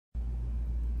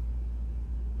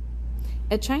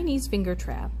A Chinese finger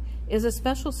trap is a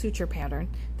special suture pattern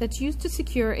that's used to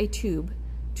secure a tube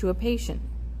to a patient.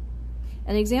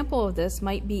 An example of this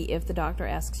might be if the doctor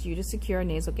asks you to secure a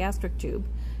nasogastric tube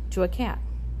to a cat.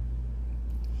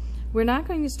 We're not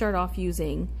going to start off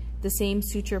using the same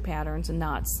suture patterns and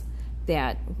knots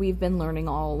that we've been learning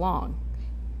all along.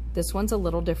 This one's a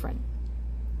little different.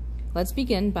 Let's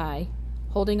begin by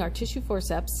holding our tissue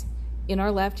forceps in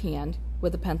our left hand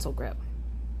with a pencil grip.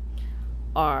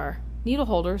 Our needle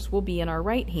holders will be in our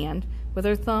right hand with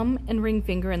our thumb and ring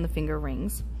finger in the finger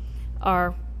rings,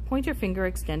 our pointer finger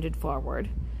extended forward,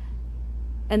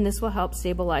 and this will help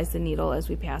stabilize the needle as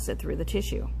we pass it through the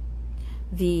tissue.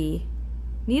 The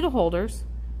needle holders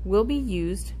will be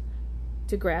used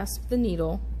to grasp the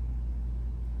needle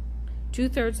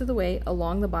 2/3 of the way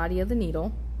along the body of the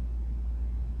needle,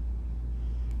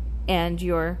 and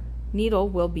your needle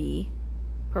will be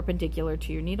perpendicular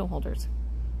to your needle holders.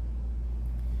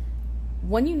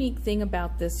 One unique thing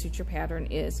about this suture pattern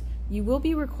is you will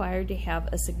be required to have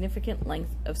a significant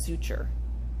length of suture,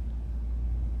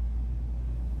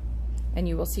 and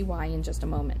you will see why in just a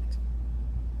moment.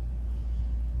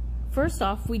 First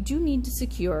off, we do need to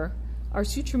secure our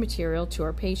suture material to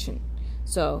our patient.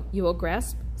 So you will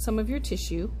grasp some of your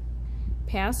tissue,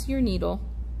 pass your needle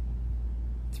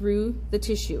through the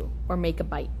tissue, or make a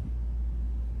bite.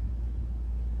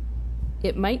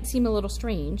 It might seem a little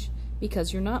strange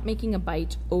because you're not making a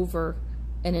bite over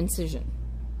an incision.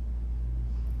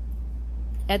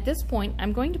 At this point,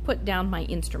 I'm going to put down my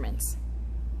instruments,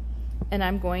 and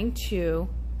I'm going to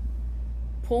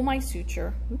pull my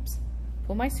suture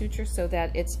so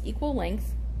that it's equal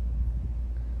length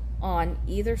on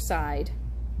either side,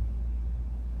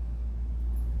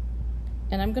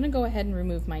 and I'm going to go ahead and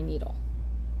remove my needle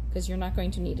because you're not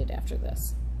going to need it after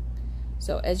this.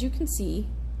 So as you can see,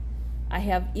 I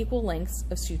have equal lengths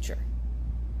of suture.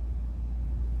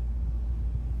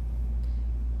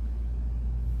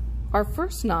 Our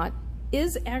first knot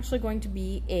is actually going to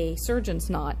be a surgeon's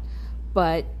knot,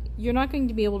 but you're not going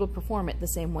to be able to perform it the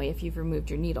same way if you've removed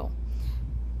your needle.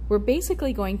 We're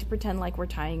basically going to pretend like we're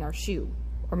tying our shoe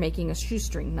or making a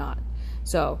shoestring knot.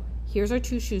 So here's our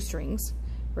two shoestrings.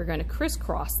 We're going to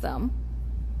crisscross them,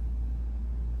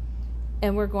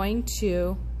 and we're going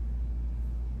to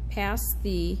pass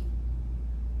the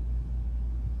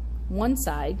one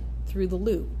side through the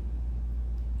loop,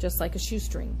 just like a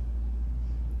shoestring.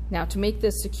 Now, to make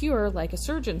this secure like a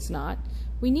surgeon's knot,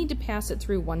 we need to pass it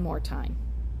through one more time.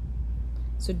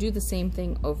 So do the same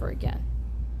thing over again.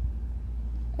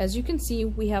 As you can see,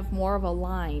 we have more of a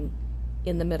line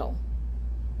in the middle.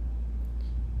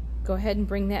 Go ahead and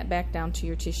bring that back down to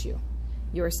your tissue.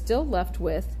 You are still left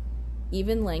with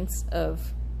even lengths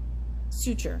of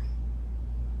suture.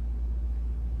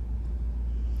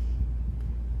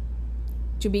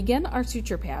 To begin our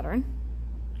suture pattern,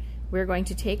 we're going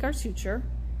to take our suture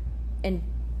and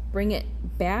bring it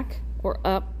back or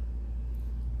up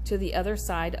to the other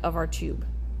side of our tube.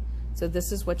 So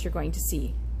this is what you're going to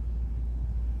see.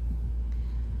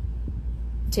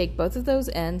 Take both of those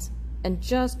ends and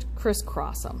just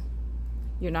crisscross them.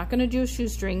 You're not going to do a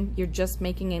shoestring, you're just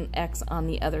making an X on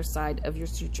the other side of your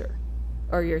suture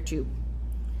or your tube.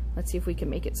 Let's see if we can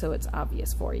make it so it's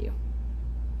obvious for you.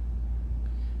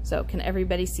 So can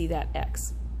everybody see that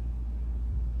X?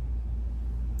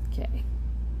 Okay.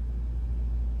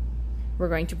 We're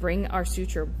going to bring our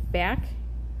suture back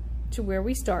to where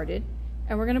we started,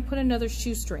 and we're going to put another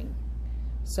shoestring.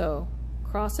 So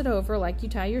cross it over like you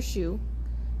tie your shoe.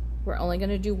 We're only going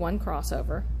to do one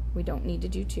crossover. We don't need to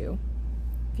do two.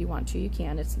 If you want to, you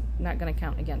can. It's not going to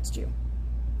count against you.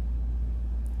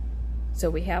 So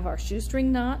we have our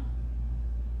shoestring knot,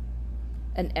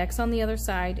 an X on the other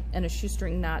side, and a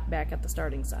shoestring knot back at the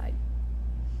starting side.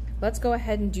 Let's go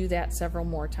ahead and do that several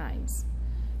more times.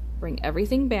 Bring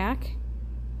everything back,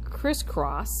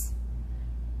 crisscross,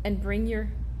 and bring your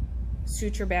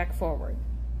suture back forward.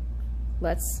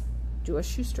 Let's do a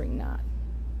shoestring knot.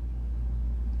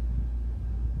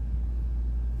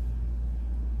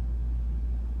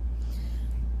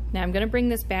 Now I'm going to bring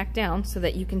this back down so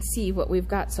that you can see what we've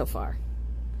got so far.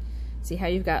 See how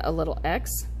you've got a little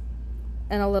X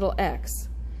and a little X.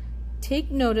 Take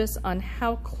notice on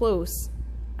how close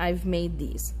I've made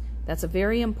these. That's a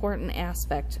very important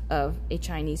aspect of a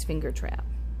Chinese finger trap.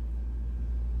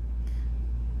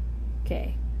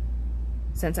 Okay,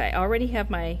 since I already have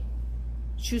my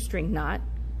shoestring knot,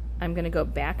 I'm going to go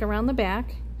back around the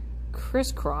back,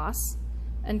 crisscross,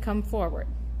 and come forward.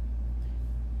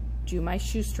 Do my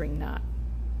shoestring knot.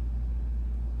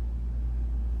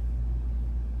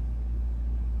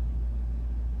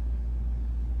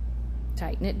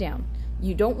 tighten it down.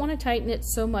 You don't want to tighten it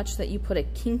so much that you put a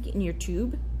kink in your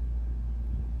tube,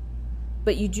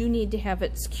 but you do need to have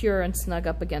it secure and snug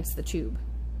up against the tube.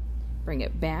 Bring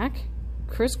it back,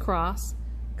 crisscross,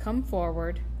 come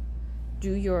forward,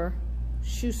 do your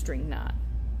shoestring knot.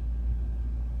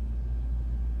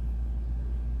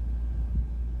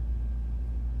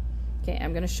 Okay,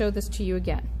 I'm going to show this to you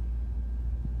again.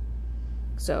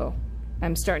 So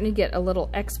I'm starting to get a little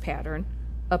X pattern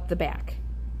up the back.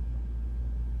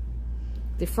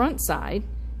 The front side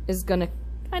is going to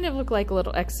kind of look like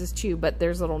little X's too, but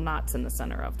there's little knots in the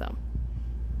center of them.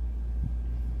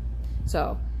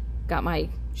 So got my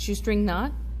shoestring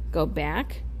knot, go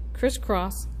back,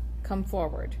 crisscross, come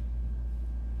forward.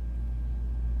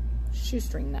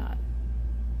 Shoestring knot.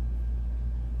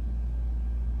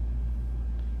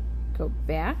 Go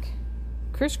back,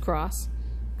 crisscross,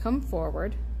 come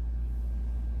forward,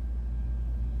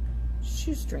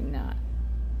 shoestring knot.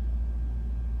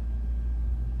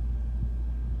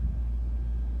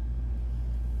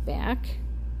 Back,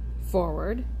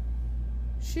 forward,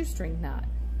 shoestring knot.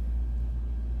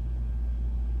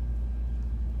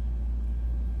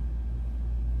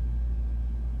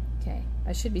 Okay,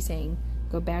 I should be saying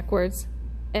go backwards,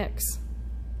 X,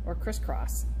 or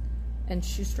crisscross, and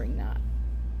shoestring knot.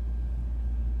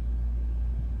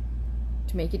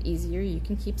 To make it easier, you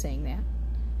can keep saying that.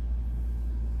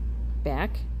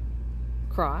 Back,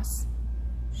 cross,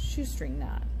 shoestring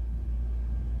knot.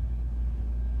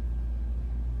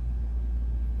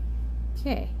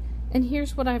 Okay, and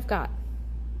here's what I've got.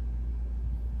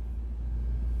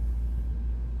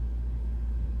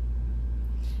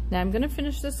 Now I'm going to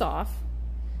finish this off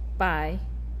by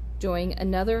doing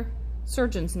another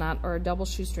surgeon's knot or a double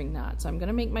shoestring knot. So I'm going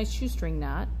to make my shoestring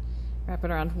knot, wrap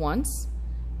it around once,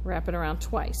 wrap it around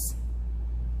twice.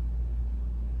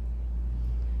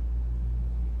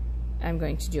 I'm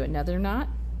going to do another knot,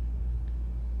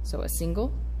 so a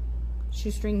single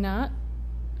shoestring knot,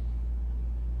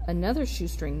 another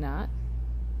shoestring knot,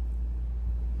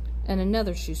 and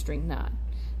another shoestring knot.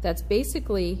 That's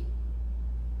basically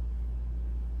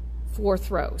 4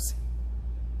 throws.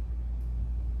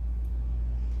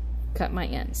 Cut my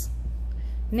ends.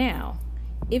 Now,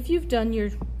 if you've done your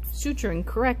suturing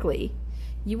correctly,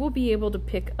 you will be able to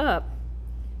pick up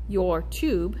your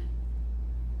tube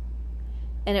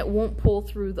and it won't pull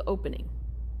through the opening.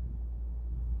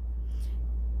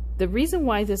 The reason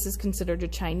why this is considered a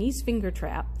Chinese finger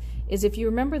trap is if you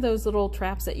remember those little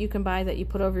traps that you can buy that you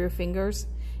put over your fingers,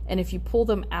 and if you pull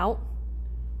them out,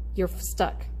 you're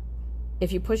stuck.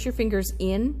 If you push your fingers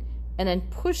in and then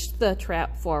push the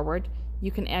trap forward,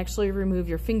 you can actually remove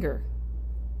your finger.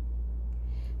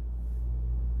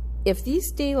 If these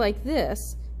stay like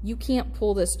this, you can't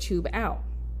pull this tube out.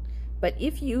 But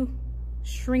if you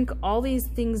shrink all these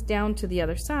things down to the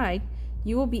other side,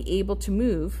 you will be able to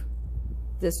move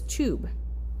this tube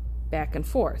back and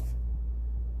forth.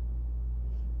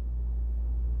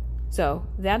 So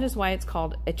that is why it's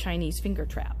called a Chinese finger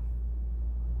trap.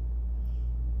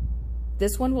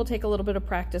 This one will take a little bit of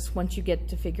practice once you get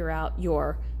to figure out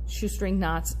your shoestring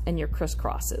knots and your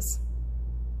crisscrosses.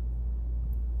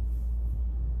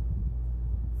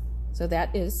 So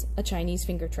that is a Chinese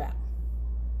finger trap.